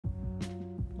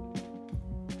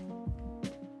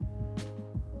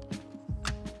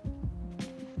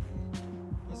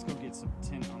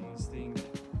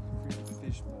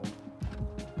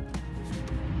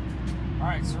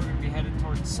Alright, so we're going to be headed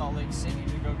towards Salt Lake City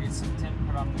to go get some tint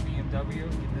put on the BMW.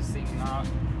 Get this thing not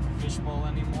a fishbowl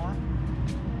anymore.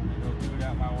 I'm going to go do it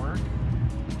at my work.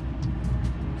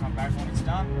 Come back when it's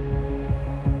done.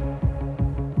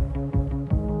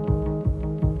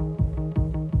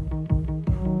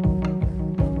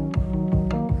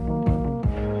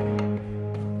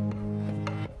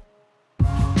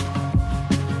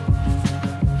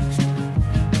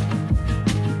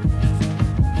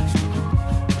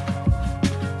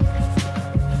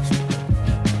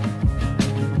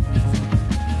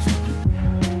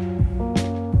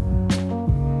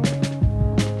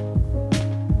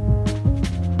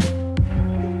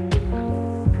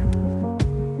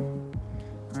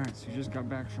 Got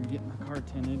back from getting the car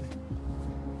tinted.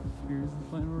 Here's the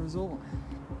final result.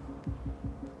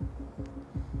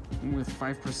 With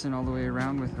 5% all the way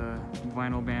around with a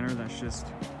vinyl banner that's just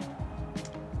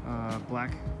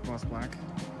black, gloss black.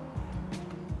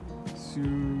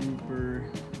 Super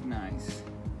nice.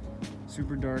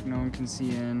 Super dark, no one can see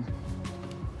in.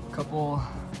 Couple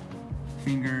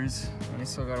fingers, I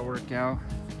still gotta work out.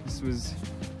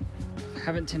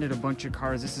 Haven't tinted a bunch of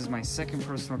cars. This is my second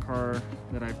personal car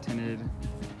that I've tinted.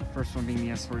 First one being the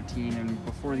S14, and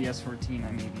before the S14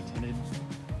 I maybe tinted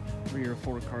 3 or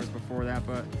 4 cars before that,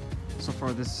 but so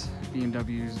far this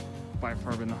BMW's by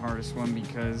far been the hardest one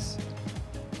because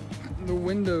the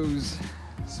windows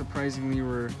surprisingly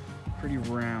were pretty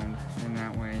round in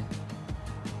that way,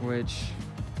 which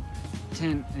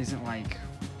tint isn't like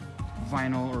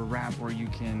vinyl or wrap where you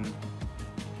can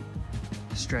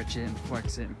stretch it and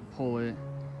flex it and pull it.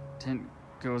 Tint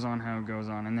goes on how it goes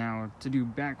on. And now to do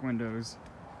back windows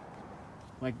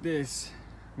like this,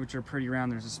 which are pretty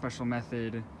round, there's a special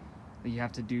method that you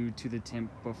have to do to the tint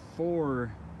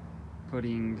before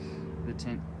putting the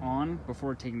tint on,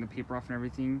 before taking the paper off and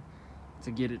everything,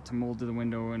 to get it to mold to the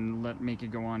window and make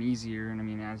it go on easier. And I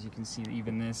mean, as you can see,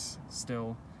 even this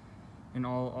still, and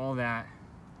all that,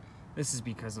 this is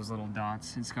because those little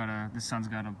dots, the sun's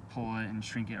gotta pull it and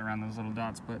shrink it around those little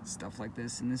dots. But stuff like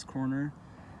this in this corner,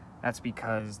 that's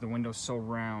because the window's so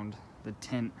round, the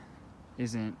tint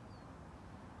isn't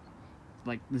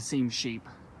like the same shape,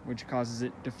 which causes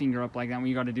it to finger up like that. What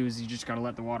you gotta do is you just gotta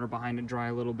let the water behind it dry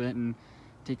a little bit and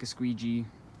take a squeegee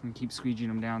and keep squeegeeing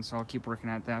them down. So I'll keep working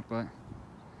at that, but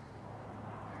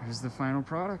here's the final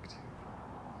product.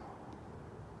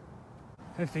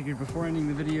 I figured before ending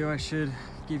the video I should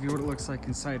give you what it looks like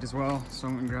inside as well. So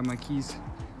I'm gonna grab my keys.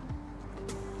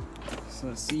 So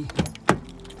let's see.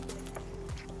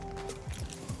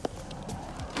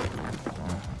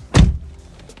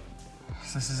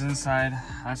 So this is inside.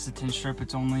 That's the tint strip.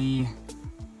 It's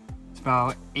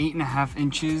about 8.5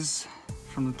 inches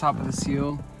from the top of the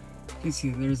seal. You can see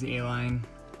there's the A-line.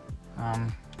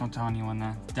 Don't tell anyone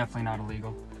that. It's definitely not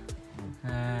illegal.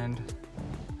 And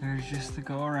there's just the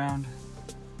go around.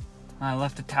 I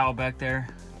left a towel back there.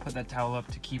 Put that towel up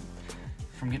to keep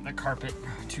from getting the carpet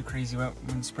too crazy wet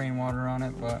when spraying water on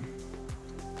it, but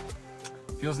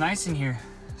feels nice in here.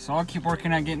 So I'll keep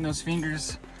working at getting those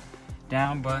fingers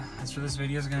down, but that's where this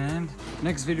video is gonna end.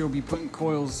 Next video will be putting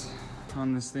coils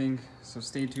on this thing, so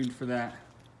stay tuned for that.